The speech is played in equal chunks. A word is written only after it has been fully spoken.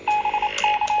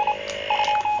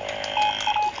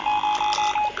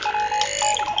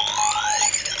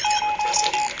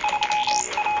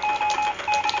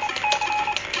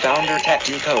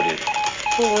Decoded.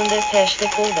 Fundatech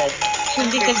decoded.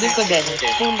 Syndical decoded.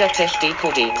 Fundatech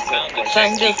decoded.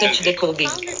 Foundertech decoded.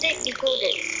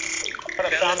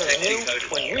 What a founder knew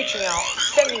when reaching out,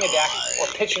 sending a deck, or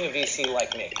pitching a VC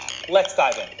like me. Let's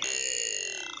dive in.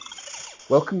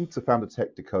 Welcome to Founder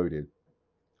Tech Decoded.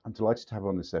 I'm delighted to have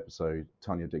on this episode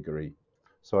Tania Diggory.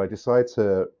 So I decided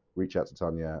to reach out to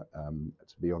Tania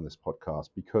to be on this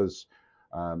podcast because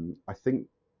I think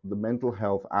the mental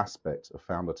health aspect of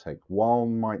Founder Tech, while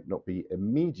might not be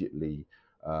immediately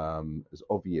as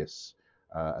obvious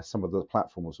as some of the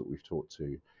platforms that we've talked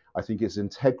to, I think it's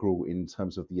integral in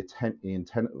terms of the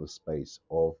intent of the space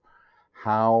of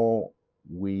how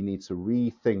we need to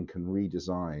rethink and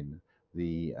redesign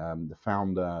the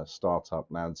founder startup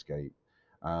landscape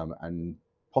and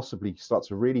possibly start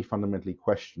to really fundamentally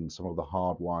question some of the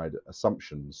hardwired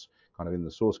assumptions kind of in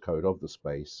the source code of the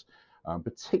space,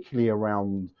 particularly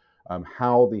around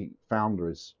how the founder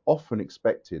is often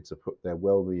expected to put their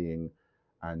well-being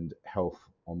and health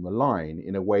on the line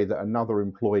in a way that another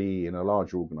employee in a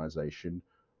large organization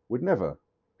would never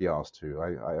be asked to.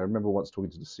 I remember once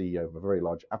talking to the CEO of a very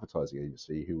large advertising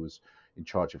agency who was in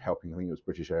charge of helping, I think it was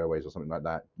British Airways or something like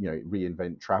that,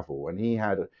 reinvent travel. And he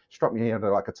had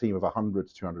like a team of 100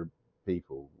 to 200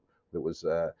 people that was,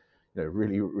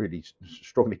 really, really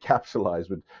strongly capitalized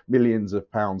with millions of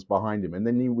pounds behind him. And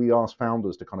then we asked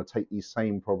founders to kind of take these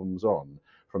same problems on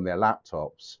from their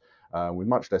laptops with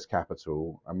much less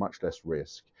capital and much less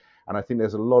risk. And I think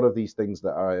there's a lot of these things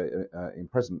that are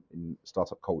present in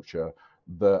startup culture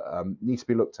that need to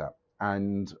be looked at.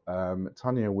 And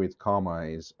Tania with Karma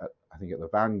is, I think, at the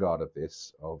vanguard of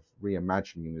this, of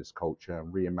reimagining this culture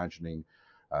and reimagining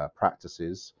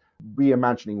practices,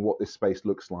 reimagining what this space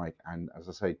looks like, and, as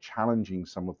I say, challenging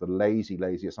some of the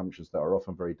lazy assumptions that are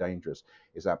often very dangerous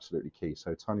is absolutely key.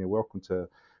 So, Tania, welcome to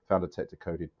Founder Tech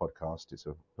Decoded podcast. It's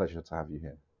a pleasure to have you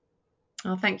here.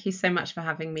 Oh, thank you so much for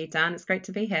having me, Dan. It's great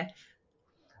to be here.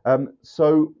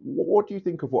 So what do you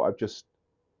think of what I've just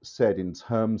said in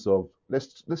terms of,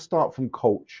 let's start from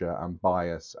culture and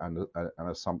bias and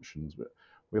assumptions. But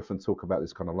we often talk about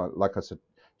this kind of like I said,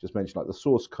 just mentioned, like the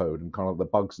source code and kind of the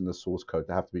bugs in the source code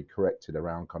that have to be corrected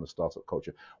around kind of startup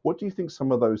culture. What do you think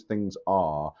some of those things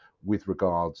are with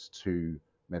regards to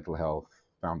mental health,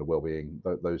 founder well-being,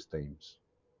 those themes?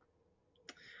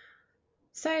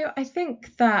 So I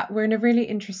think that we're in a really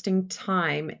interesting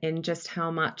time in just how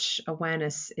much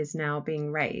awareness is now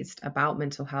being raised about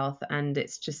mental health, and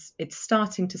it's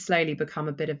starting to slowly become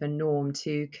a bit of a norm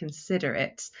to consider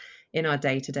it in our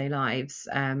day-to-day lives,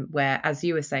 where, as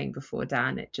you were saying before,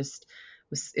 Dan,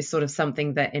 it's sort of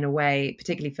something that, in a way,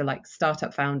 particularly for like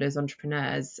startup founders,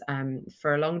 entrepreneurs,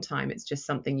 for a long time, it's just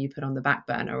something you put on the back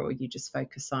burner, or you just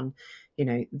focus on,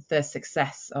 the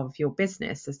success of your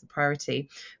business as the priority.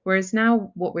 Whereas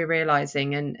now what we're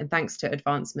realizing, and thanks to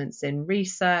advancements in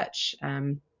research,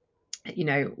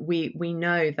 we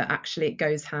know that actually it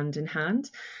goes hand in hand.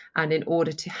 And in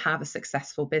order to have a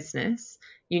successful business,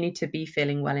 you need to be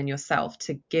feeling well in yourself,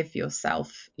 to give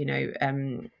yourself,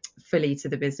 fully to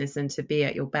the business and to be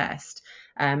at your best,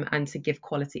 and to give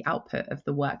quality output of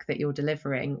the work that you're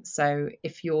delivering. So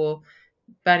if you're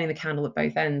burning the candle at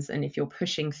both ends, and if you're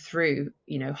pushing through,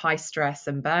 high stress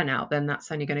and burnout, then that's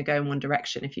only going to go in one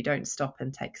direction if you don't stop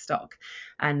and take stock.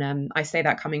 And I say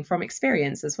that coming from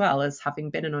experience, as well as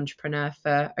having been an entrepreneur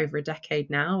for over a decade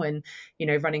now, and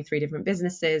running 3 different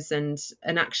businesses, and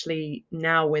actually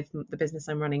now with the business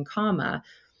I'm running, Karma,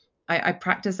 I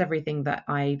practice everything that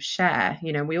I share.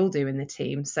 We all do in the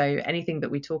team. So anything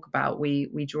that we talk about,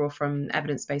 we draw from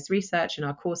evidence-based research in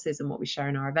our courses and what we share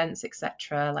in our events,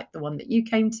 etc., like the one that you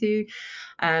came to.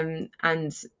 And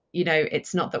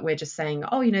it's not that we're just saying,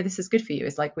 oh, this is good for you.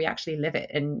 It's like we actually live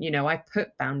it. And, I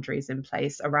put boundaries in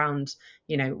place around,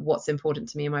 what's important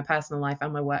to me in my personal life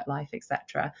and my work life,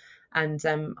 etc. And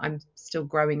I'm still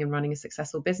growing and running a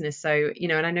successful business. So,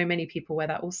 and I know many people where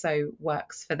that also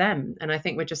works for them. And I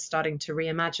think we're just starting to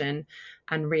reimagine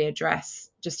and readdress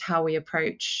just how we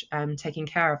approach taking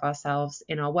care of ourselves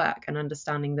in our work, and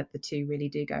understanding that the two really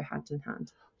do go hand in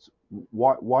hand. So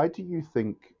why do you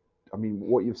think, I mean,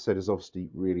 what you've said is obviously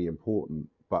really important,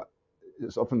 but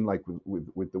it's often like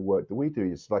with the work that we do,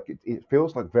 it's like it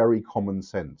feels like very common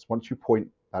sense once you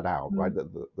point that out, right? That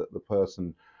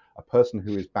a person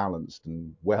who is balanced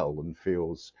and well and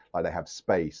feels like they have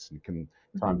space and can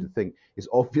time to think is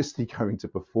obviously going to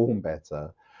perform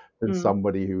better than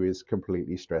somebody who is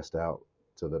completely stressed out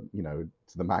to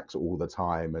the max all the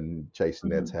time and chasing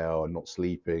their tail and not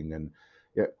sleeping. And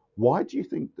why do you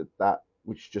think that,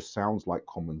 which just sounds like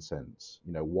common sense,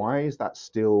 why is that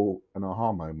still an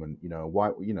aha moment?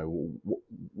 Why,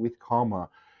 with Karma,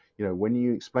 when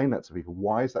you explain that to people,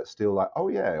 why is that still like, oh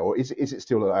yeah, or is it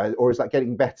still, or is that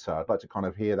getting better? I'd like to kind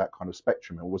of hear that kind of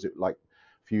spectrum. Or was it like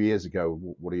a few years ago,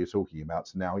 what are you talking about?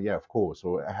 So now, yeah, of course.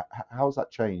 Or how's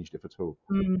that changed, if at all?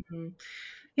 Mm-hmm.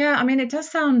 Yeah, I mean, it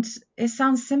sounds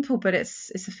simple, but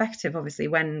it's effective, obviously,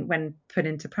 when put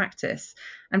into practice.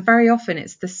 And very often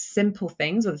it's the simple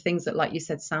things, or the things that, like you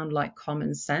said, sound like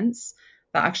common sense,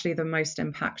 that are actually the most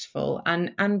impactful.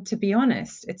 And to be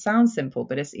honest, it sounds simple,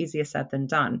 but it's easier said than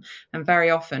done. And very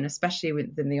often, especially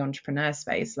within the entrepreneur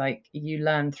space, like, you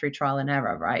learn through trial and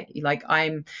error, right? Like,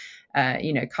 I'm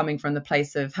coming from the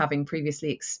place of having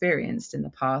previously experienced in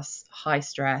the past high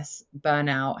stress,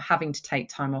 burnout, having to take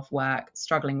time off work,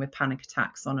 struggling with panic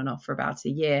attacks on and off for about a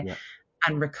year, Yeah.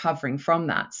 and recovering from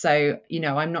that. So,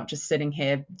 I'm not just sitting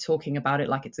here talking about it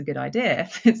like it's a good idea.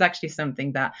 It's actually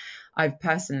something that I've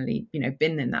personally,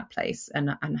 been in that place, and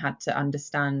had to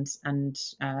understand, and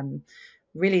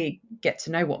really get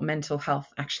to know what mental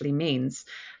health actually means.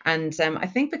 And I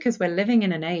think because we're living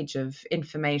in an age of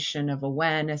information, of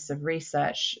awareness, of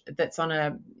research that's on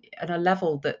a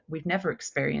level that we've never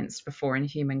experienced before in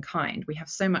humankind. We have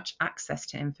so much access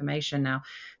to information now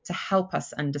to help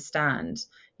us understand,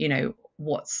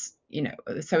 what's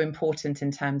so important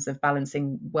in terms of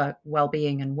balancing work,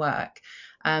 well-being, and work.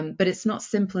 But it's not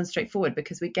simple and straightforward,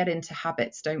 because we get into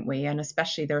habits, don't we? And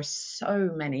especially, there are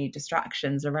so many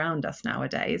distractions around us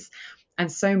nowadays,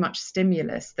 and so much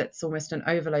stimulus that's almost an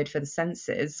overload for the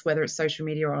senses, whether it's social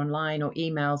media or online or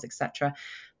emails, etc.,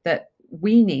 that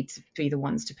we need to be the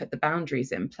ones to put the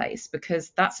boundaries in place, because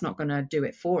that's not going to do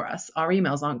it for us. Our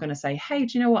emails aren't going to say, hey,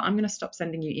 do you know what? I'm going to stop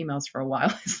sending you emails for a while.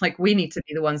 It's like, we need to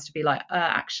be the ones to be like,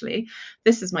 actually,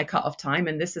 this is my cutoff time,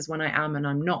 and this is when I am, and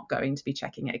I'm not going to be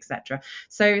checking it, etc.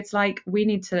 So it's like, we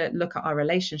need to look at our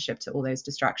relationship to all those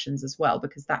distractions as well,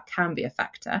 because that can be a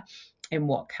factor in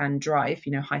what can drive,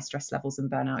 high stress levels and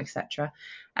burnout, etc.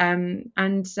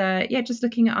 Just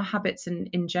looking at our habits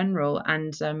in general,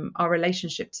 and our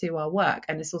relationship to our work,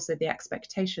 and it's also the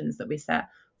expectations that we set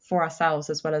for ourselves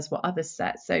as well as what others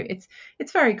set. So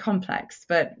it's very complex,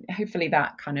 but hopefully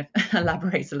that kind of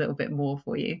elaborates a little bit more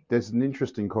for you. There's an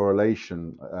interesting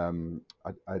correlation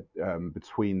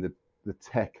between the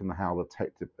tech and how the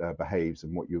tech behaves,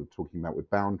 and what you're talking about with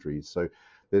boundaries. So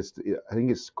I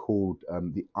think it's called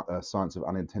the science of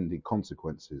unintended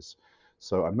consequences.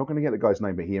 So I'm not going to get the guy's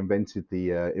name, but he invented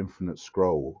the infinite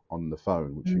scroll on the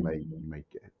phone, which you may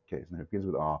get his name. It begins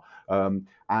with R.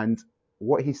 And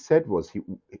what he said was,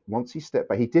 once he stepped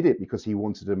back, he did it because he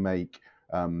wanted to make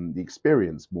the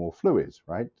experience more fluid,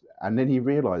 right? And then he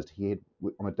realized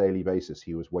on a daily basis,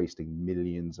 he was wasting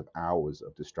millions of hours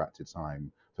of distracted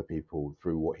time for people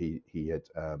through what he had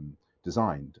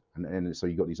designed, and so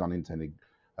you got these unintended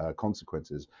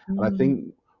consequences. And I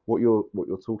think what you're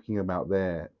talking about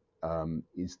there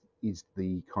is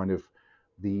the kind of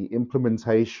the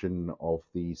implementation of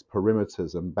these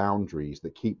perimeters and boundaries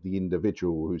that keep the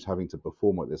individual who's having to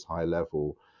perform at this high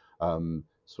level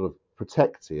sort of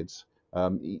protected.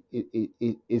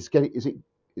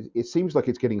 It seems like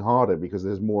it's getting harder because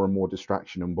there's more and more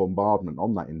distraction and bombardment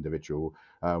on that individual,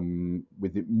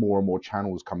 with more and more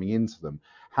channels coming into them.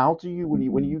 How do you,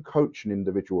 when you coach an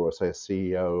individual, or say a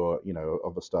CEO, or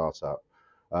of a startup,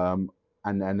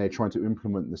 and they're trying to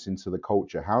implement this into the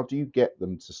culture, how do you get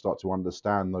them to start to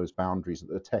understand those boundaries,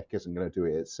 that the tech isn't going to do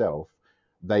it itself?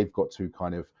 They've got to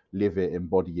kind of live it,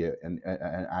 embody it,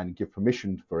 and give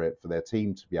permission for it, for their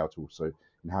team to be able to also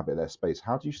inhabit their space.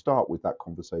 How do you start with that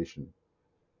conversation?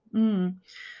 No,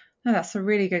 that's a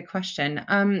really good question.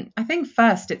 I think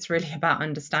first it's really about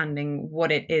understanding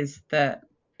what it is that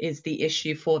is the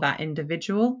issue for that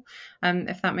individual,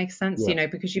 if that makes sense. Yeah.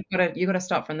 Because you've got to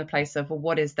start from the place of, well,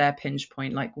 what is their pinch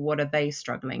point? Like, what are they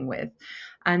struggling with?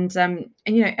 And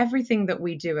everything that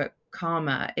we do at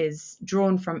Karma is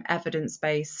drawn from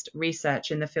evidence-based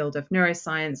research in the field of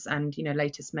neuroscience, and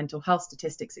latest mental health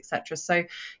statistics, etc. So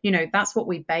that's what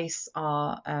we base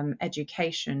our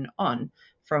education on,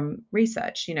 from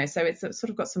research. So it's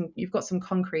sort of you've got some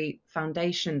concrete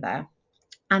foundation there,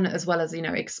 and as well as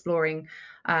exploring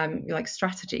like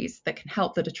strategies that can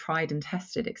help, that are tried and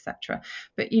tested, etc.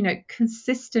 But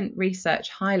consistent research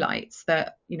highlights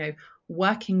that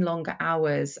working longer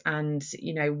hours, and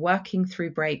working through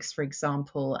breaks, for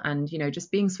example, and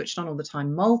just being switched on all the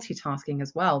time, multitasking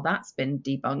as well, that's been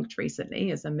debunked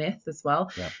recently as a myth as well.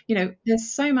 Yeah.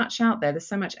 There's so much out there, there's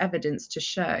so much evidence to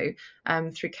show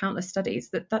through countless studies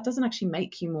that doesn't actually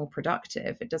make you more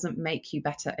productive. It doesn't make you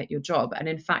better at your job. And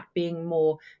in fact, being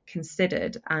more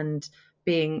considered and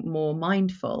being more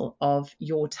mindful of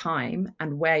your time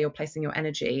and where you're placing your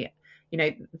energy,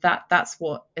 that's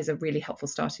what is a really helpful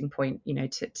starting point,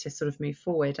 to sort of move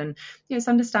forward. And it's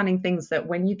understanding things that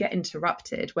when you get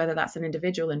interrupted, whether that's an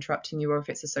individual interrupting you, or if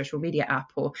it's a social media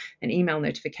app or an email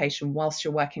notification whilst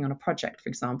you're working on a project, for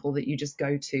example, that you just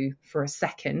go to for a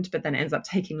second but then ends up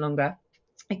taking longer,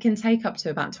 it can take up to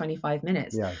about 25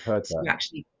 minutes Yeah, I've heard to that.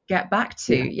 actually get back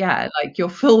to, like your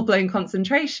full-blown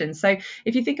concentration. So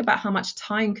if you think about how much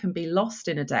time can be lost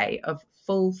in a day of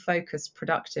full focused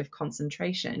productive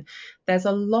concentration, there's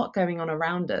a lot going on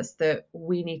around us that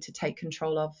we need to take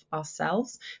control of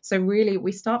ourselves. So really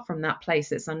we start from that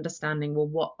place. It's understanding, well,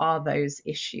 what are those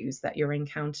issues that you're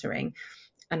encountering,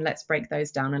 and let's break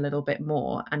those down a little bit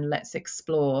more, and let's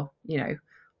explore,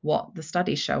 what the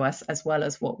studies show us, as well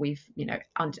as what we've,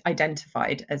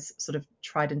 identified as sort of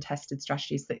tried and tested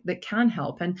strategies that can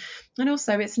help. And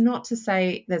also, it's not to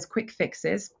say there's quick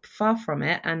fixes, far from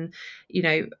it. And,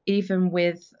 even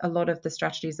with a lot of the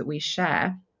strategies that we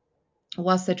share,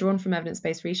 whilst they're drawn from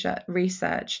evidence-based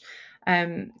research,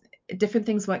 different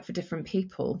things work for different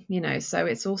people, so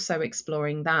it's also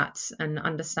exploring that and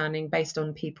understanding based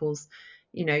on people's,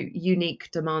 unique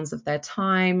demands of their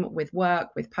time with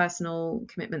work, with personal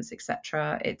commitments,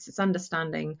 etc. It's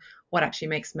understanding what actually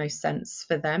makes most sense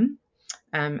for them.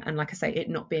 And like I say, it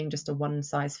not being just a one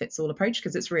size fits all approach,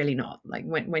 because it's really not. Like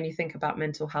when you think about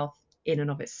mental health in and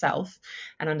of itself,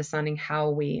 and understanding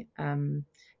how we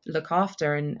look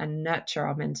after and nurture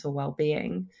our mental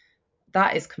well-being,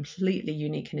 that is completely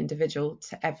unique and individual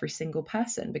to every single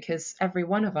person, because every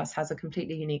one of us has a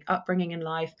completely unique upbringing in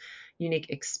life, unique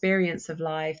experience of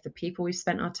life, the people we've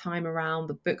spent our time around,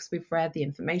 the books we've read, the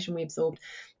information we absorbed.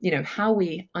 How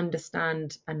we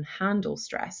understand and handle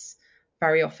stress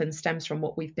very often stems from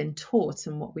what we've been taught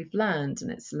and what we've learned,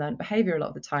 and it's learned behavior a lot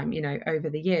of the time, over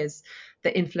the years,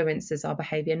 that influences our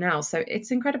behavior now. So it's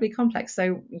incredibly complex.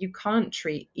 So you can't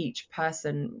treat each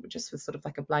person just with sort of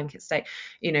like a blanket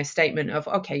statement of,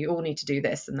 okay, you all need to do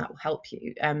this and that will help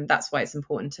you. That's why it's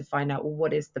important to find out, well,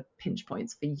 what is the pinch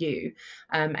points for you?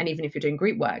 And even if you're doing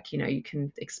group work, you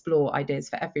can explore ideas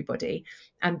for everybody.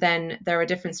 And then there are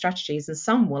different strategies, and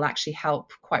some will actually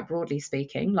help, quite broadly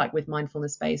speaking, like with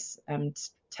mindfulness-based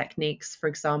techniques, for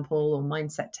example, or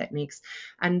mindset techniques.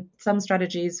 And some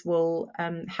strategies will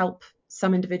help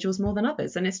some individuals more than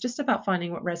others. And it's just about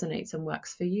finding what resonates and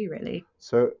works for you, really.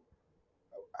 So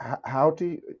how do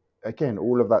you, again,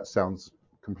 all of that sounds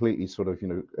completely sort of,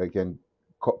 again,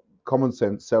 common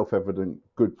sense, self-evident,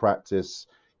 good practice,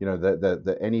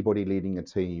 that anybody leading a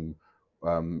team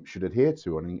should adhere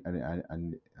to,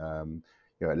 and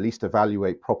at least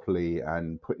evaluate properly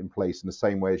and put in place in the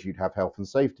same way as you'd have health and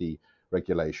safety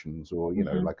regulations, or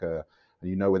like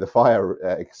where the fire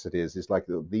exit is. It's like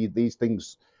these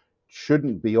things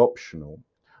shouldn't be optional.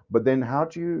 But then how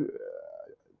do you,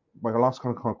 my last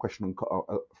kind of question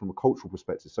from a cultural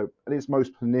perspective. So at its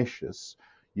most pernicious,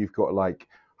 you've got like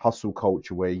hustle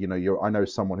culture where I know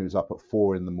someone who's up at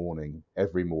 4 a.m.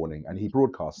 every morning, and he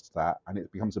broadcasts that, and it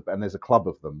becomes and there's a club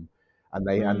of them, and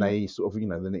they sort of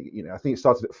then I think it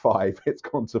started at 5, it's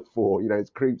gone to 4, it's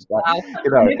creeps back, Wow.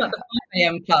 I knew about the 5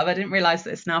 a.m. club. I didn't realize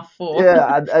that it's now 4.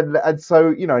 yeah, and so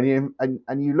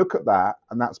and you look at that,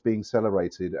 and that's being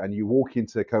celebrated, and you walk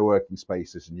into co-working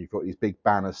spaces, and you've got these big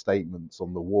banner statements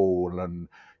on the wall, and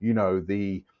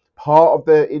the part of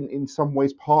in some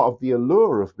ways part of the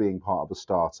allure of being part of a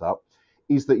startup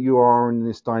is that you are in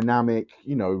this dynamic,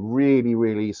 really,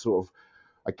 really sort of,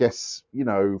 I guess,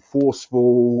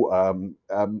 forceful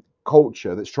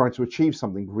culture that's trying to achieve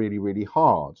something really, really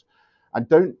hard. And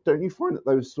don't you find that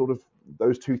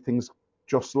those two things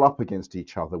jostle up against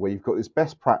each other, where you've got this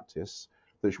best practice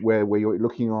where you're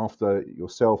looking after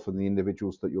yourself and the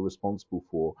individuals that you're responsible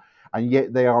for, and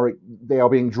yet they are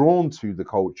being drawn to the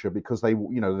culture because they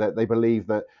believe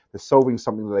that they're solving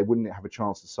something that they wouldn't have a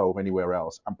chance to solve anywhere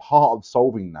else, and part of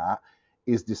solving that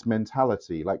is this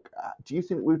mentality. Like, do you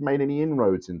think we've made any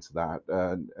inroads into that?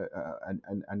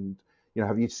 And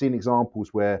have you seen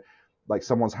examples where, like,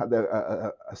 someone's had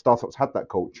a startup's had that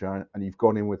culture, and you've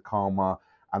gone in with karma,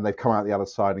 and they've come out the other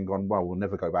side and gone, well, we'll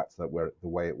never go back to the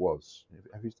way it was.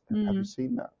 Have you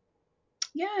seen that?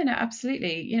 Yeah, no,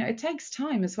 absolutely. It takes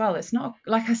time as well. It's not,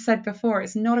 like I said before,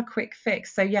 it's not a quick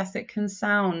fix. So yes, it can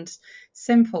sound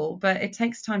simple, but it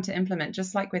takes time to implement,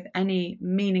 just like with any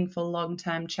meaningful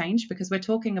long-term change, because we're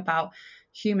talking about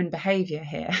human behavior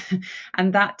here.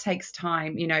 And that takes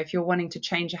time, if you're wanting to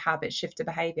change a habit, shift a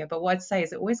behavior. But what I'd say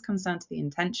is it always comes down to the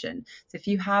intention. So if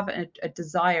you have a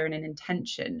desire and an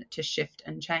intention to shift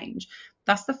and change,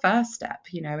 that's the first step,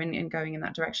 in going in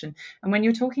that direction. And when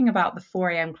you're talking about the 4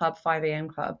 a.m. club, 5 a.m.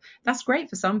 club, that's great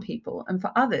for some people. And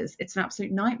for others, it's an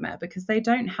absolute nightmare because they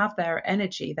don't have their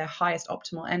energy, their highest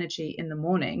optimal energy in the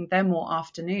morning. They're more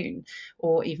afternoon,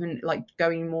 or even like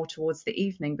going more towards the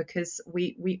evening, because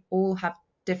we all have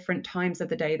different times of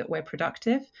the day that we're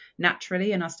productive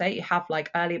naturally in our state. You have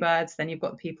like early birds, then you've got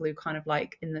the people who kind of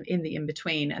like in the in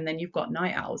between, and then you've got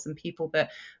night owls and people that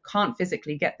can't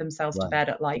physically get themselves to bed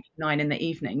at like 9 in the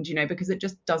evening, because it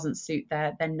just doesn't suit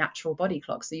their natural body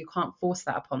clock. So you can't force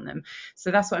that upon them. So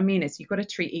that's what I mean, is you've got to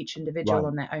treat each individual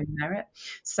on their own merit.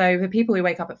 So the people who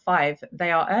wake up at 5,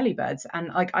 they are early birds. And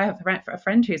like I have a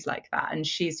friend who's like that, and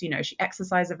she's, she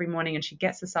exercises every morning and she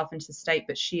gets herself into the state,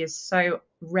 but she is so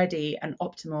ready and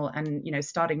optimal and,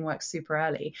 starting work super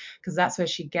early because that's where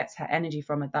she gets her energy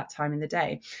from at that time in the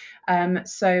day.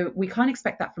 So we can't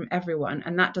expect that from everyone,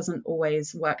 and that doesn't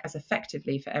always work as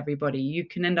effectively for everybody. You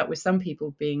can end up with some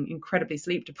people being incredibly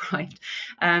sleep deprived.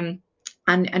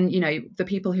 And the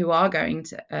people who are going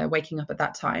to waking up at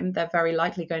that time, they're very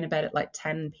likely going to bed at like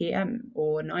 10 p.m.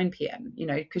 or 9 p.m.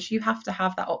 Because you have to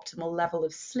have that optimal level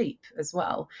of sleep as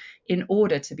well in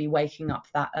order to be waking up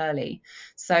that early.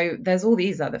 So there's all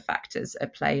these other factors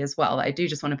at play as well that I do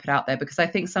just want to put out there, because I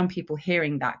think some people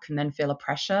hearing that can then feel a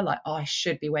pressure like, oh, I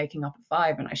should be waking up at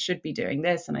 5 and I should be doing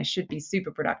this and I should be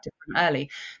super productive from early.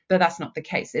 But that's not the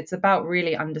case. It's about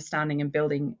really understanding and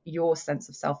building your sense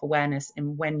of self-awareness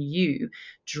in when you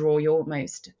draw your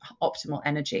most optimal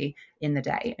energy in the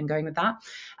day and going with that.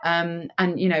 And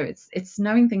it's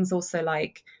knowing things also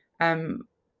like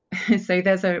so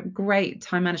there's a great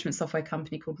time management software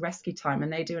company called Rescue Time,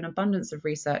 and they do an abundance of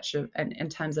research in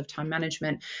terms of time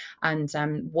management and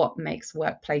what makes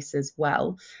workplaces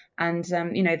well. And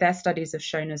their studies have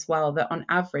shown as well that on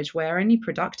average we're only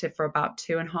productive for about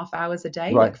 2.5 hours a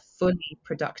day, like fully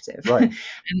productive.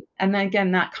 And then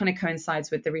again, that kind of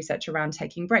coincides with the research around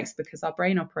taking breaks, because our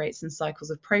brain operates in cycles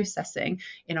of processing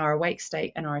in our awake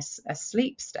state and our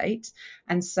asleep state.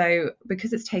 And so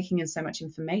because it's taking in so much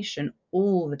information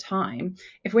all the time,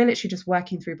 if we're literally just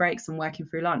working through breaks and working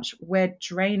through lunch, we're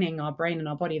draining our brain and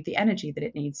our body of the energy that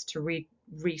it needs to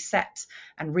reset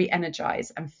and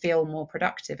re-energize and feel more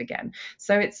productive again.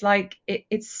 So it's like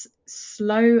it's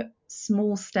slow,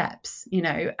 small steps,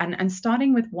 and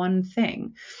starting with one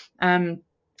thing.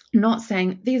 Not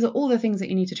saying these are all the things that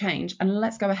you need to change and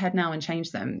let's go ahead now and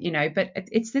change them, but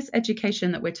it's this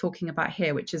education that we're talking about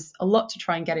here, which is a lot to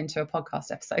try and get into a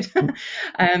podcast episode.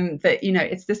 That,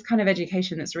 it's this kind of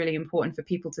education that's really important for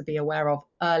people to be aware of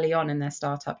early on in their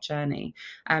startup journey.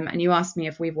 And you asked me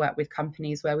if we've worked with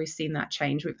companies where we've seen that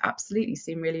change. We've absolutely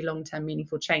seen really long-term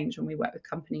meaningful change when we work with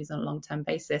companies on a long-term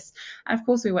basis. And of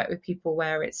course, we work with people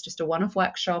where it's just a one-off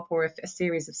workshop or a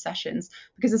series of sessions,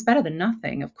 because it's better than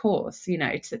nothing, of course,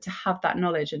 to have that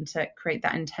knowledge and to create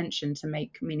that intention to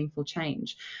make meaningful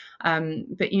change.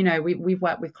 But we've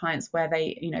worked with clients where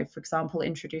they, for example,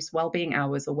 introduce wellbeing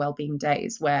hours or wellbeing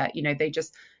days where, they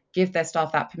just give their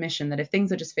staff that permission that if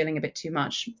things are just feeling a bit too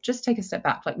much, just take a step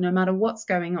back, like no matter what's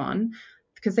going on,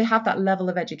 because they have that level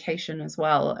of education as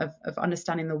well of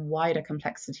understanding the wider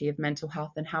complexity of mental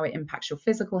health and how it impacts your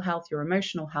physical health, your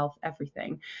emotional health,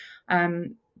 everything.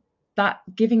 That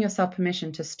giving yourself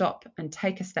permission to stop and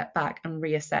take a step back and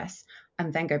reassess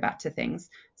and then go back to things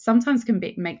sometimes can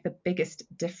make the biggest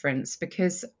difference,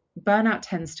 because burnout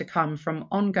tends to come from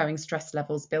ongoing stress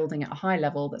levels building at a high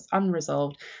level that's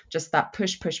unresolved, just that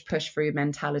push through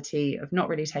mentality of not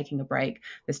really taking a break.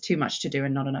 There's too much to do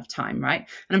and not enough time, right?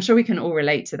 And I'm sure we can all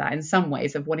relate to that in some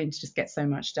ways, of wanting to just get so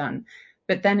much done.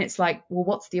 But then it's like, well,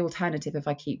 what's the alternative if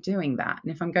I keep doing that?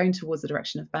 And if I'm going towards the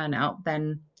direction of burnout,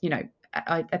 then,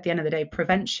 at the end of the day,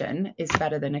 prevention is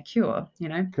better than a cure,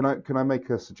 Can I make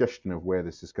a suggestion of where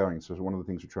this is going? So one of the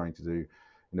things we're trying to do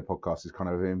in the podcast is kind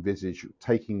of envisage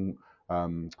taking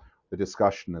the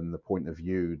discussion and the point of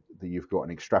view that you've got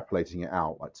and extrapolating it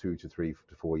out like 2 to 3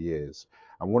 to 4 years.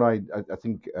 And what I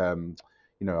think, I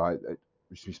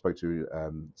recently spoke to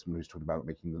someone who's talking about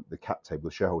making the cap table,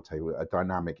 the shareholder table, a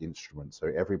dynamic instrument, so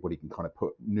everybody can kind of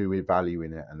put new value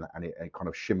in it, and it kind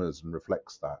of shimmers and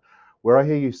reflects that. Where I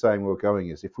hear you saying we're going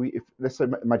is if let's say,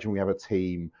 imagine we have a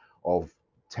team of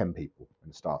 10 people in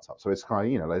a startup, so it's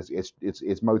kind of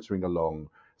it's motoring along,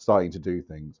 starting to do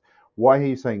things. What I hear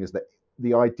you saying is that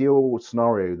the ideal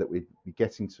scenario that we're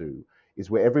getting to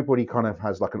is where everybody kind of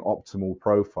has like an optimal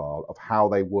profile of how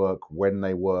they work, when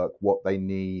they work, what they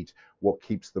need, what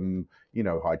keeps them,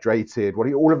 hydrated,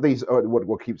 all of these,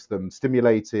 what keeps them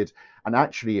stimulated. And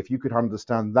actually, if you could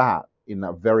understand that in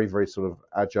that very, very sort of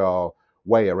agile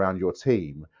way around your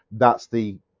team, that's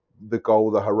the the goal,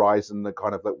 the horizon, the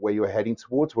kind of like where you're heading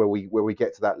towards, where we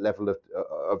get to that level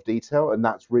of detail, and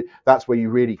that's where you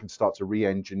really can start to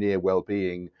re-engineer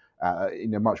well-being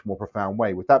in a much more profound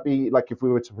way. Would that be like, if we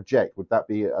were to project, would that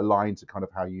be aligned to kind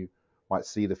of how you might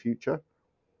see the future?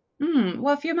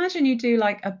 Well, if you imagine you do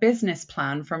like a business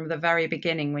plan from the very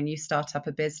beginning when you start up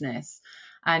a business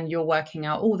and you're working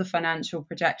out all the financial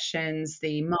projections,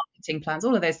 the marketing plans,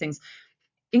 all of those things,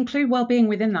 include well-being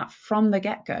within that from the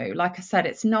get-go. Like I said,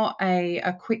 it's not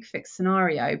a quick fix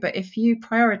scenario, but if you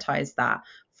prioritize that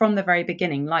from the very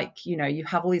beginning, like, you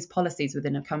have all these policies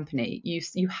within a company,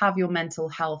 you have your mental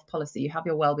health policy, you have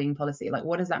your well-being policy. Like,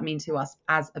 what does that mean to us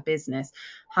as a business?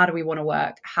 How do we want to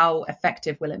work? How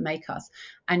effective will it make us?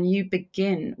 And you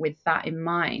begin with that in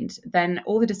mind, then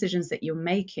all the decisions that you're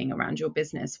making around your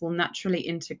business will naturally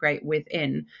integrate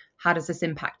within how does this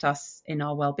impact us in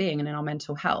our well-being and in our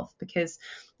mental health. Because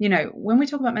when we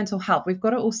talk about mental health, we've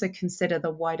got to also consider the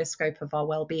wider scope of our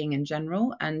well-being in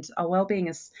general. And our well-being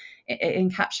it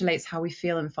encapsulates how we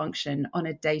feel and function on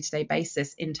a day-to-day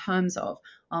basis in terms of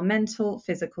our mental,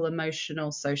 physical,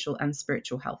 emotional, social, and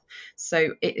spiritual health.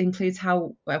 So it includes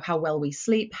how well we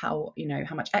sleep, how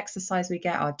much exercise we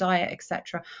get, our diet,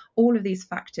 etc. All of these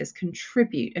factors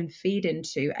contribute and feed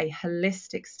into a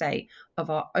holistic state of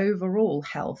our overall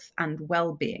health and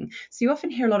well-being. So you often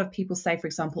hear a lot of people say, for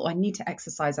example, I need to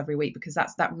exercise every week because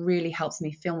that really helps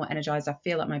me feel more energized, I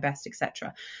feel at my best,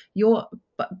 etc.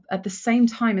 But at the same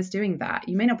time as doing that,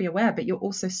 you may not be aware, but you're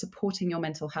also supporting your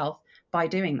mental health by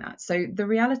doing that. So the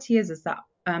reality is that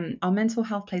our mental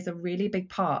health plays a really big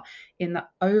part in the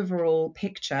overall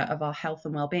picture of our health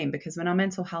and well-being, because when our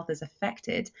mental health is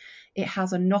affected, it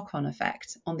has a knock-on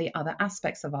effect on the other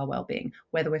aspects of our well-being,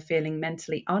 whether we're feeling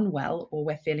mentally unwell or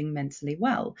we're feeling mentally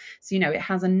well. So, it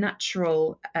has a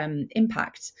natural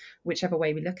impact, whichever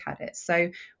way we look at it. So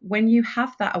when you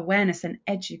have that awareness and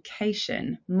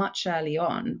education much early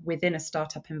on within a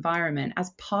startup environment as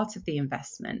part of the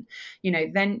investment,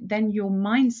 then your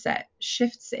mindset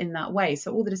shifts in that way.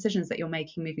 So all the decisions that you're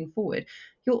making moving forward,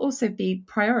 you'll also be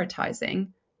prioritizing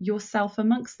yourself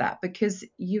amongst that, because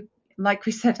like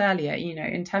we said earlier,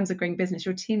 in terms of growing business,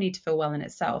 your team need to feel well in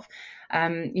itself.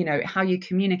 How you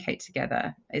communicate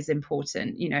together is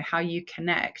important. How you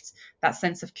connect, that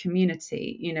sense of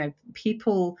community.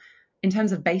 People, in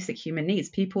terms of basic human needs,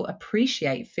 people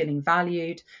appreciate feeling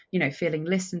valued, feeling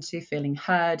listened to, feeling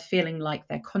heard, feeling like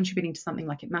they're contributing to something,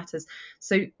 like it matters.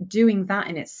 So doing that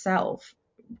in itself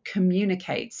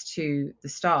communicates to the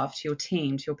staff, to your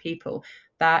team, to your people,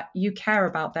 that you care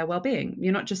about their well-being.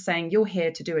 You're not just saying you're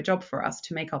here to do a job for us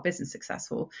to make our business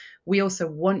successful. We also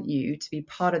want you to be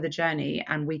part of the journey,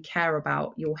 and we care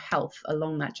about your health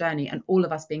along that journey, and all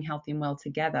of us being healthy and well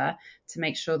together to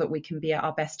make sure that we can be at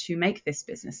our best to make this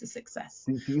business a success.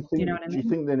 Do you Do you think know what I do you mean?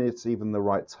 think then it's even the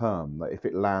right term, that if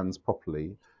it lands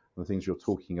properly, the things you're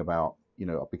talking about,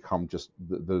 become just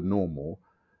the normal,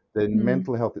 then Mm.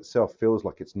 mental health itself feels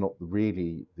like it's not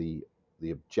really the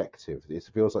objective. It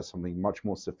feels like something much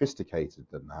more sophisticated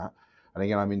than that. And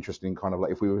again, I'm interested in kind of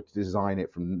like, if we were to design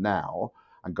it from now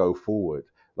and go forward,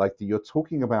 like you're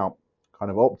talking about kind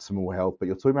of optimal health, but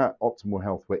you're talking about optimal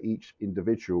health where each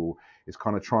individual is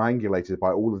kind of triangulated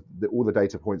by all the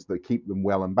data points that keep them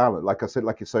well and balanced. Like I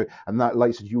said, and that, like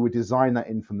you said, you would design that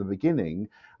in from the beginning,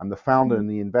 and the founder and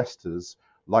the investors,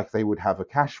 like they would have a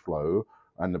cash flow,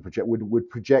 and the project would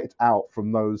project out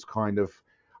from those kind of,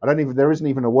 there isn't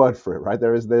even a word for it, right?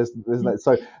 There's that.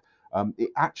 So it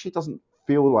actually doesn't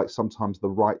feel like sometimes the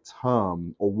right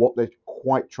term or what they're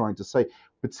quite trying to say,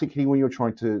 particularly when you're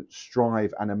trying to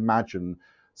strive and imagine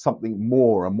something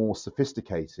more and more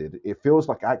sophisticated. It feels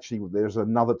like actually there's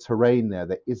another terrain there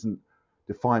that isn't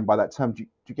defined by that term. Do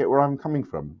you get where I'm coming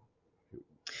from?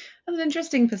 That's an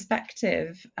interesting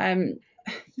perspective. I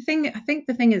think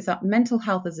the thing is that mental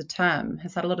health as a term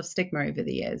has had a lot of stigma over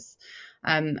the years,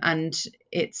 and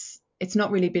it's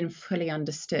not really been fully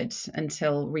understood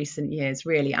until recent years,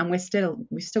 really, and we've still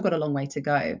got a long way to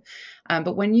go.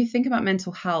 But when you think about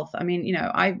mental health, I mean,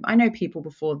 I know people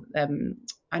before.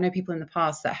 I know people in the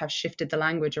past that have shifted the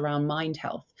language around mind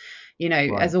health,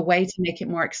 Right. as a way to make it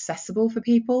more accessible for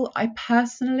people. I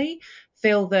personally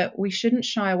feel that we shouldn't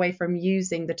shy away from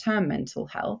using the term mental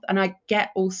health. And I get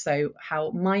also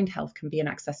how mind health can be an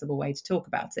accessible way to talk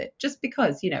about it, just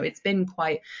because, it's been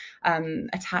quite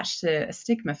attached to a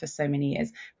stigma for so many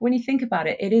years. But when you think about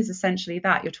it, it is essentially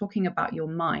that you're talking about your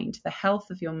mind, the health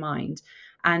of your mind.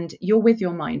 And you're with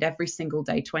your mind every single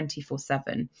day,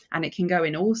 24/7, and it can go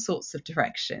in all sorts of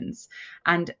directions.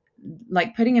 And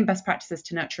like putting in best practices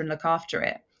to nurture and look after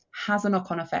it has a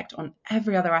knock-on effect on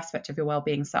every other aspect of your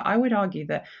well-being. So I would argue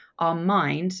that our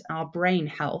mind, our brain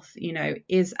health,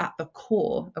 is at the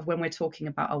core of when we're talking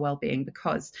about our well-being.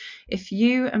 Because if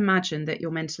you imagine that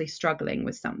you're mentally struggling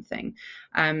with something,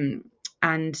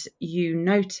 and you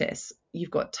notice you've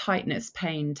got tightness,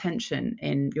 pain, tension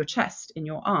in your chest, in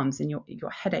your arms, in your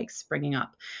headaches springing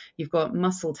up, you've got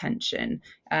muscle tension,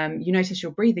 you notice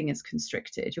your breathing is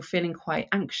constricted, you're feeling quite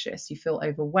anxious, you feel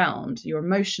overwhelmed, you're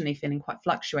emotionally feeling quite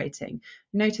fluctuating.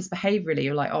 You notice behaviorally,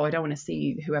 you're like, oh, I don't want to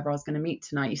see whoever I was going to meet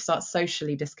tonight. You start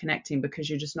socially disconnecting because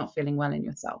you're just not feeling well in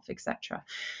yourself, etc.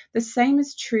 The same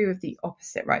is true of the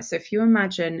opposite, right? So if you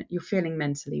imagine you're feeling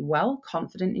mentally well,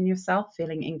 confident in yourself,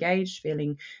 feeling engaged,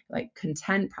 feeling like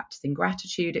content, practicing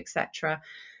gratitude, etc.,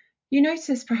 you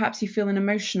notice perhaps you feel an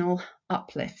emotional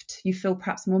uplift. You feel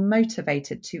perhaps more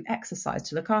motivated to exercise,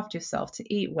 to look after yourself,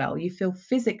 to eat well. You feel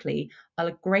physically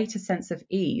a greater sense of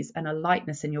ease and a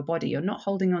lightness in your body. You're not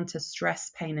holding on to stress,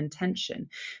 pain, and tension.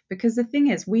 Because the thing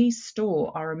is, we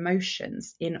store our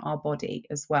emotions in our body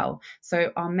as well.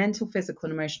 So our mental, physical,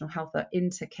 and emotional health are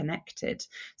interconnected.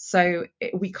 So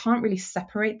we can't really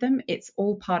separate them. It's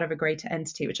all part of a greater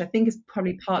entity, which I think is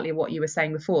probably partly what you were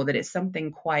saying before, that it's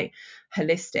something quite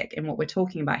holistic in what we're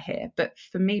talking about here. But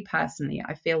for me personally,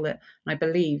 I feel that, and I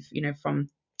believe, from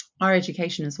our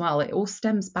education as well, it all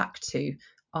stems back to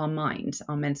our mind,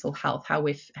 our mental health, how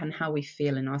we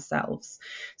feel in ourselves.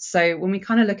 So when we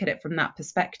kind of look at it from that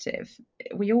perspective,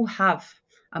 we all have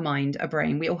a mind, a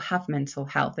brain, we all have mental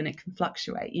health, and it can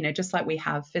fluctuate, just like we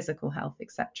have physical health,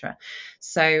 etc.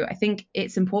 So I think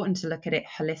it's important to look at it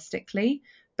holistically,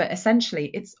 but essentially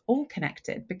it's all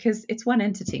connected because it's one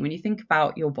entity. When you think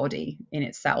about your body in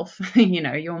itself,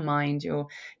 your mind, your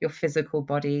physical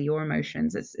body, your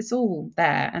emotions, it's all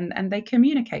there, and they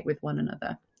communicate with one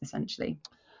another essentially.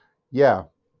 Yeah.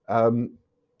 I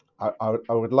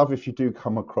would love if you do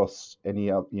come across any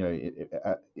other,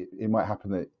 it might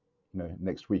happen that,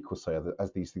 next week or so,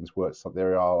 as these things work, so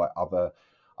there are like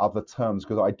other terms,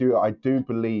 because I do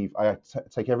believe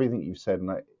take everything you've said,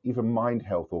 and even mind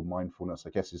health or mindfulness, I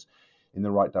guess, is in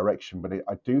the right direction. But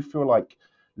I do feel like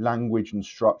language and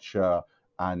structure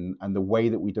and the way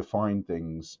that we define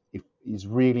things is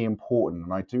really important.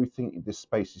 And I do think this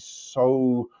space is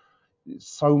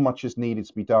so much is needed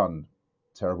to be done.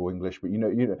 Terrible English, but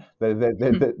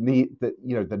that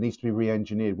needs to be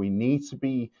re-engineered. We need to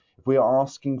be, if we are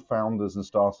asking founders and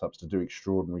startups to do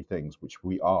extraordinary things, which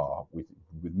we are, with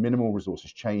minimal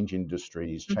resources, change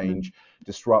industries,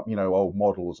 disrupt, old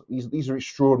models. These are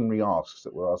extraordinary asks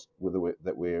that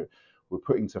we're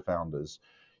putting to founders.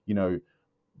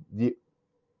 The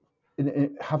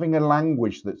having a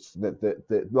language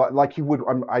that like you would.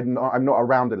 I'm not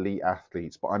around elite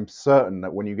athletes, but I'm certain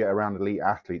that when you get around elite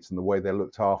athletes and the way they're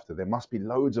looked after, there must be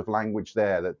loads of language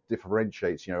there that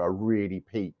differentiates, a really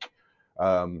peak,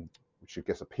 which I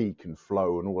guess a peak and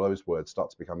flow and all those words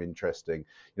start to become interesting,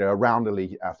 around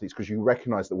elite athletes, because you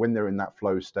recognize that when they're in that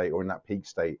flow state or in that peak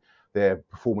state, they're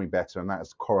performing better, and that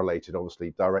is correlated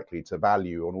obviously directly to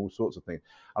value on all sorts of things.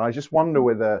 And I just wonder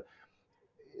whether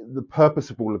the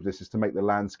purpose of all of this is to make the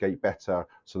landscape better,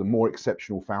 so the more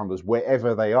exceptional founders,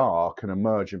 wherever they are, can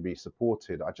emerge and be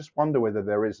supported. I just wonder whether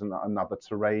there is another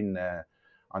terrain there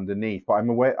underneath. But I'm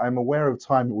aware of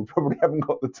time. We probably haven't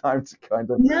got the time to kind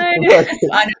of No, work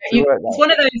I know. It's that. one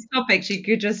of those topics you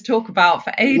could just talk about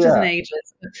for ages and Yeah,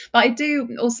 ages. But I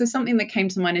do also, something that came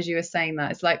to mind as you were saying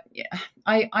that, it's like, yeah,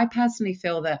 I personally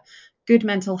feel that good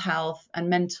mental health and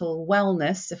mental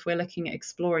wellness, if we're looking at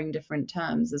exploring different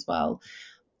terms as well,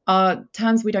 are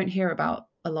terms we don't hear about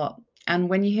a lot. And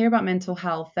when you hear about mental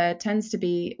health, there tends to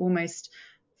be almost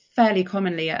fairly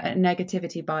commonly a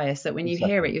negativity bias, that when you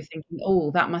hear exactly. it, you're thinking,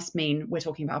 oh, that must mean we're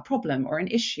talking about a problem or an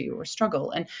issue or a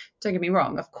struggle. And don't get me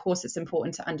wrong, of course, it's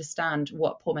important to understand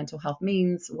what poor mental health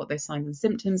means, what those signs and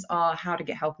symptoms are, how to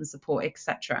get help and support,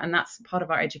 etc. And that's part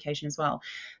of our education as well.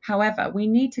 However, we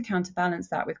need to counterbalance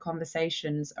that with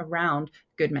conversations around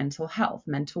good mental health,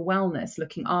 mental wellness,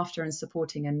 looking after and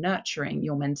supporting and nurturing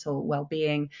your mental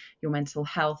well-being, your mental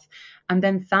health. And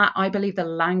then that, I believe, the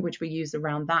language we use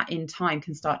around that in time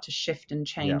can start to shift and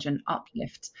Yeah, change and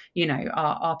uplift,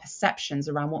 our perceptions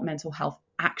around what mental health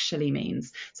actually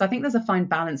means. So I think there's a fine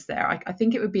balance there. I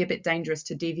think it would be a bit dangerous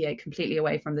to deviate completely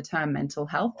away from the term mental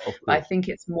health, of but I course. think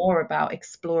it's more about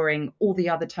exploring all the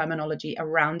other terminology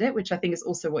around it, which I think is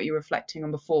also what you were reflecting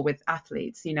on before with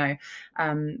athletes,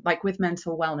 like with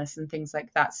mental wellness and things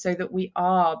like that, so that we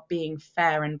are being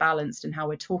fair and balanced in how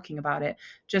we're talking about it.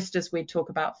 Just as we talk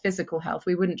about physical health,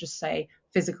 we wouldn't just say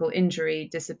physical injury,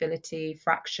 disability,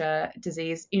 fracture,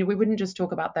 disease, we wouldn't just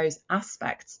talk about those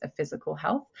aspects of physical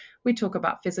health. We talk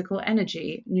about physical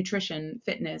energy, nutrition,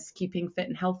 fitness, keeping fit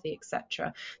and healthy,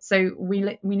 etc. So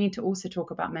we need to also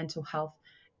talk about mental health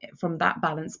from that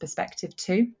balance perspective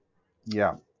too.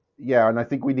 Yeah, yeah, and I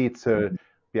think we need to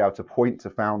be able to point to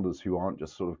founders who aren't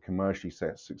just sort of commercially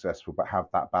successful, but have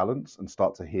that balance and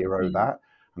start to hero Mm. that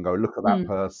and go, look at that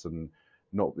person.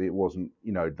 Not that it wasn't,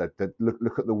 that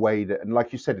look at the way that, and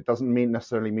like you said, it doesn't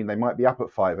necessarily mean they might be up at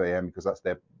 5 a.m. because that's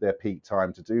their peak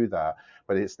time to do that.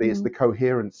 But it's the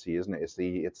coherency, isn't it? It's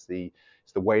the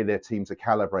way their teams are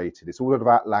calibrated. It's all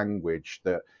about language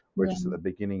that we're just at the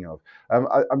beginning of.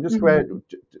 I'm just glad,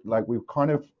 like we've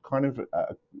kind of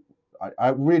I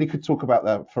really could talk about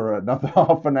that for another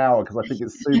half an hour because I think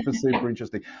it's super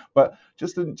interesting. But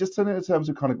in terms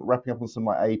of kind of wrapping up on some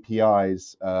of my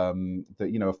APIs,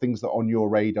 that things that are on your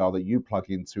radar that you plug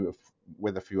into,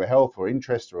 whether for your health or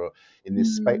interest or in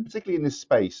this space, particularly in this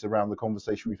space around the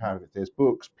conversation we've had. If there's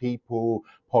books, people,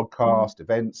 podcast,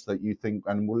 events that you think,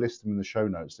 and we'll list them in the show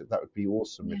notes. That would be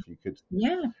awesome if you could.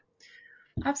 Yeah.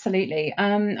 Absolutely.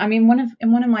 I mean,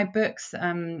 in one of my books,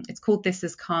 it's called "This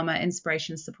Is Karma: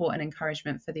 Inspiration, Support, and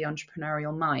Encouragement for the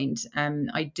Entrepreneurial Mind."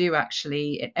 I do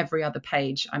actually, at every other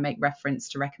page, I make reference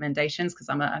to recommendations because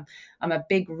I'm a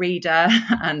big reader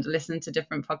and listen to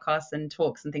different podcasts and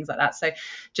talks and things like that. So,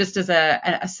 just as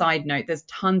a side note, there's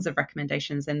tons of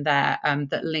recommendations in there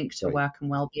that link to Great. work and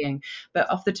well-being. But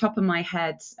off the top of my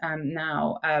head,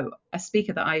 now, a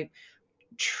speaker that I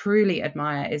truly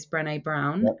admire is Brené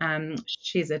Brown. Yep.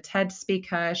 She's a TED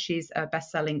speaker. She's a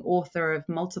best-selling author of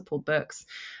multiple books.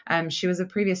 She was a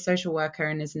previous social worker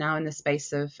and is now in the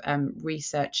space of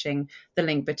researching the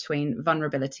link between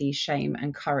vulnerability, shame,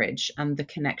 and courage, and the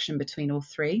connection between all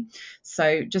three.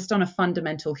 So just on a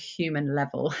fundamental human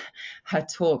level, her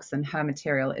talks and her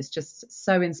material is just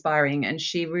so inspiring. And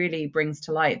she really brings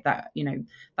to light that,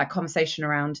 that conversation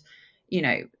around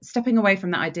stepping away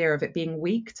from that idea of it being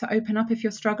weak to open up if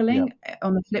you're struggling. Yep.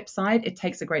 On the flip side, it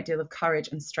takes a great deal of courage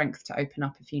and strength to open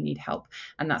up if you need help.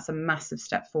 And that's a massive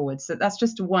step forward. So that's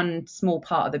just one small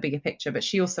part of the bigger picture. But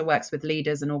she also works with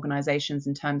leaders and organizations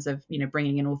in terms of,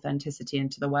 bringing in authenticity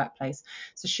into the workplace.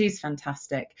 So she's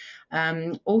fantastic.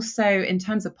 Also, in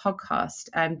terms of podcast,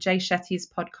 Jay Shetty's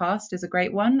podcast is a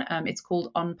great one. It's called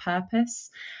On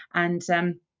Purpose. And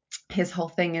his whole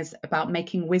thing is about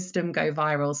making wisdom go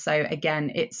viral. So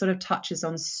again, it sort of touches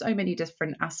on so many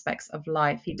different aspects of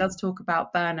life. He does talk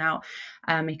about burnout.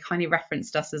 He kindly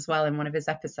referenced us as well in one of his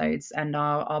episodes and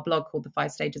our blog called The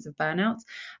 5 Stages of Burnout.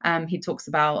 He talks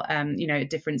about,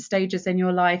 different stages in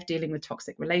your life, dealing with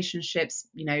toxic relationships,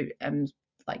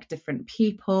 like different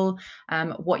people,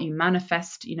 what you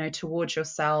manifest, towards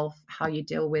yourself, how you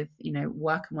deal with,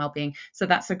 work and well-being. So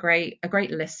that's a great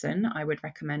listen I would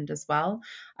recommend as well.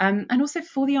 And also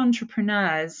for the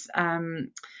entrepreneurs, I've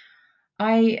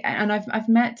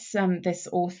met this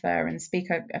author and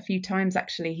speaker a few times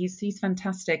actually. He's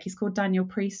fantastic. He's called Daniel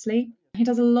Priestley. He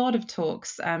does a lot of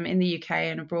talks in the UK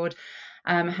and abroad.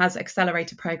 Has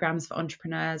accelerator programs for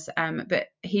entrepreneurs, but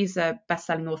he's a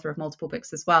best-selling author of multiple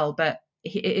books as well. But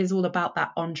it is all about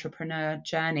that entrepreneur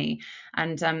journey.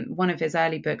 And one of his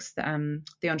early books,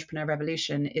 The Entrepreneur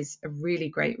Revolution, is a really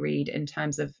great read in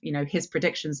terms of, his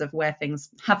predictions of where things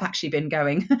have actually been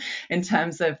going in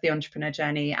terms of the entrepreneur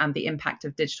journey and the impact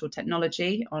of digital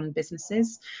technology on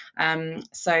businesses.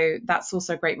 So that's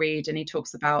also a great read. And he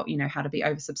talks about, how to be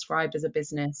oversubscribed as a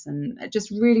business and just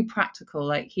really practical.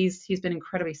 Like he's been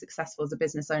incredibly successful as a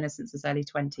business owner since his early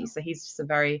 20s. So he's just a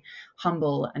very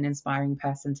humble and inspiring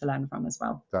person to learn from as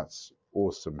well. That's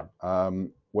awesome.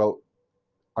 Well,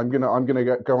 I'm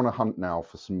gonna go on a hunt now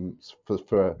for some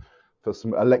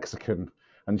a lexicon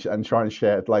and try and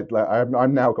share it. Like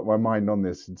I'm now got my mind on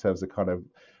this in terms of kind of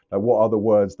what are the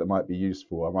words that might be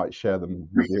useful. I might share them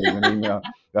with you in an email.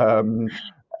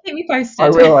 Keep me posted.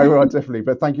 I will definitely.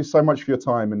 But thank you so much for your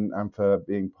time and for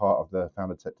being part of the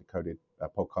Founder Tech Decoded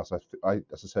podcast.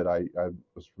 As I said, I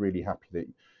was really happy that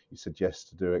you said yes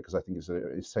to do it because I think it's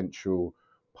an essential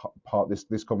part.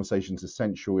 This conversation is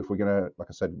essential if we're going to, like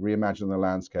I said, reimagine the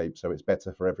landscape so it's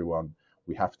better for everyone.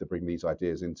 We have to bring these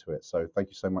ideas into it. So thank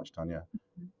you so much, Tania.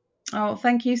 Oh,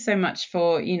 thank you so much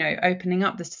for, opening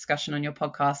up this discussion on your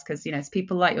podcast because, it's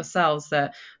people like yourselves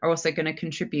that are also going to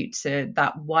contribute to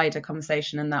that wider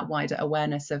conversation and that wider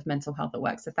awareness of mental health at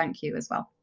work. So thank you as well.